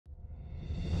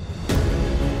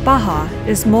Baja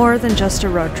is more than just a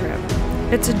road trip.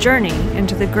 It's a journey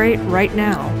into the great right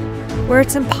now, where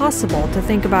it's impossible to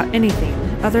think about anything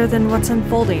other than what's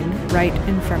unfolding right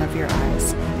in front of your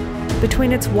eyes.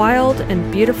 Between its wild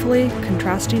and beautifully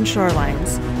contrasting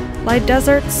shorelines lie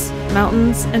deserts,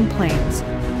 mountains, and plains,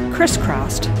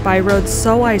 crisscrossed by roads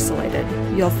so isolated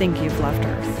you'll think you've left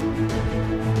Earth.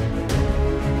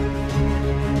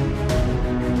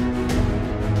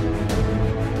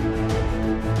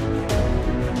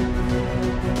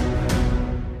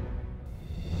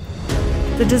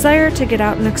 The desire to get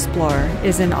out and explore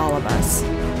is in all of us,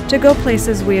 to go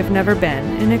places we have never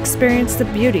been and experience the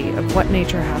beauty of what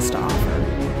nature has to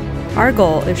offer. Our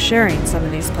goal is sharing some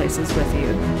of these places with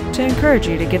you, to encourage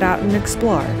you to get out and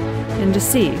explore, and to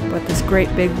see what this great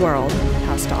big world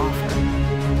has to offer.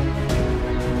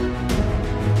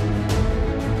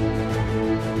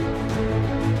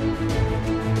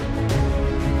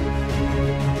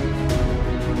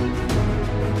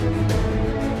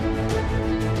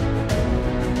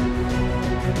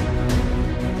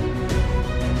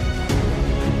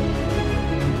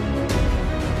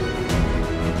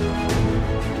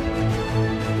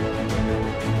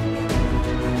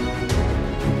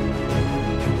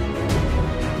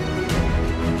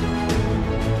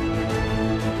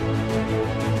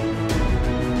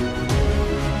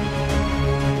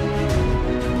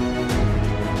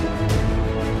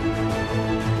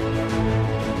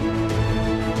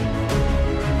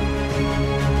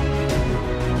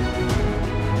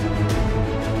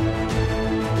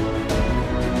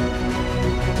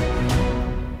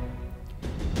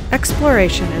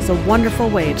 Exploration is a wonderful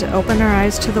way to open our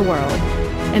eyes to the world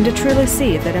and to truly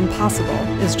see that impossible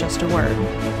is just a word.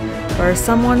 For as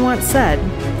someone once said,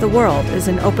 the world is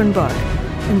an open book,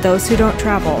 and those who don't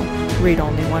travel read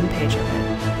only one page of it.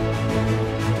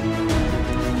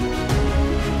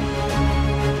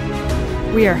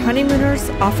 We are honeymooners,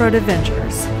 off-road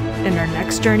adventurers, and our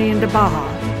next journey into Baja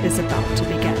is about to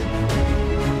begin.